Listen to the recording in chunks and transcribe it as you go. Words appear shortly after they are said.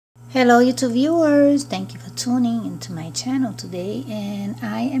Hello YouTube viewers, thank you for tuning into my channel today, and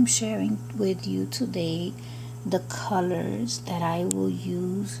I am sharing with you today the colors that I will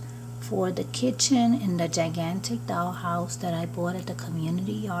use for the kitchen in the gigantic dollhouse that I bought at the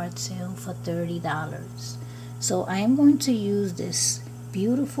community yard sale for $30. So I am going to use this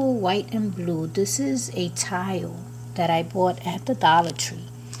beautiful white and blue. This is a tile that I bought at the Dollar Tree,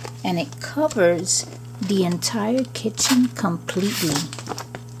 and it covers the entire kitchen completely.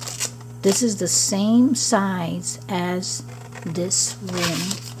 This is the same size as this room,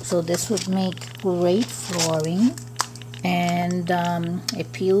 so this would make great flooring, and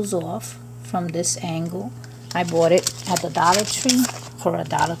it peels off from this angle. I bought it at the Dollar Tree for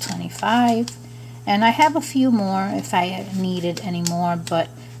 $1.25, and I have a few more if I needed any more, but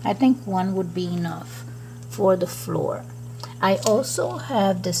I think one would be enough for the floor. I also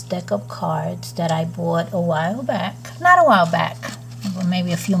have this deck of cards that I bought a while back, not a while back,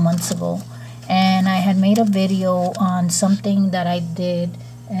 maybe a few months ago, and I had made a video on something that I did,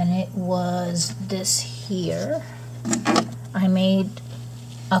 and it was this here. I made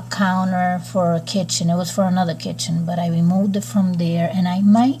a counter for a kitchen. It was for another kitchen, but I removed it from there, and I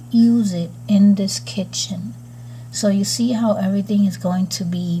might use it in this kitchen. So you see how everything is going to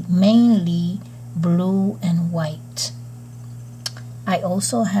be mainly blue and white. I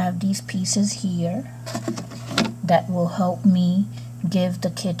also have these pieces here that will help me give the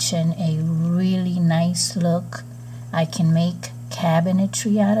kitchen a really nice look. I can make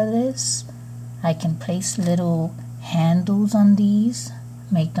cabinetry out of this. I can place little handles on these,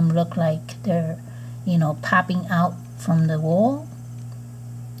 make them look like they're, popping out from the wall,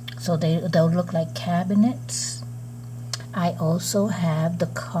 so they'll look like cabinets. I also have the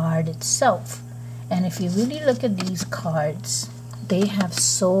card itself, and if you really look at these cards, they have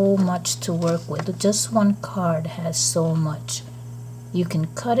so much to work with. Just one card has so much. You can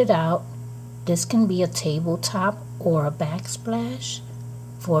cut it out. This can be a tabletop or a backsplash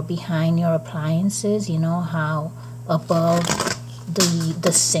for behind your appliances. You know how above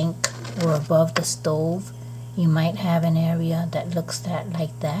the sink or above the stove, you might have an area that looks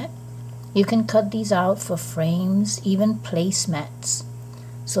like that. You can cut these out for frames, even placemats.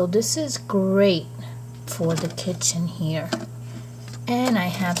 So this is great for the kitchen here. And I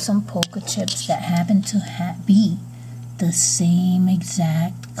have some poker chips that happen to be the same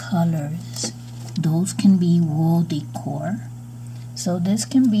exact colors. Those can be wall decor. So this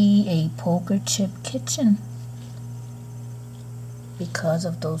can be a poker chip kitchen because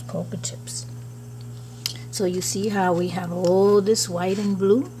of those poker chips. So you see how we have all this white and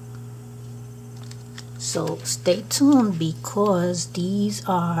blue? So stay tuned, because these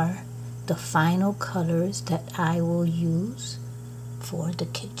are the final colors that I will use for the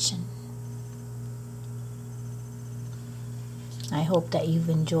kitchen. I hope that you've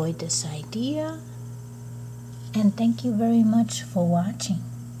enjoyed this idea, and thank you very much for watching.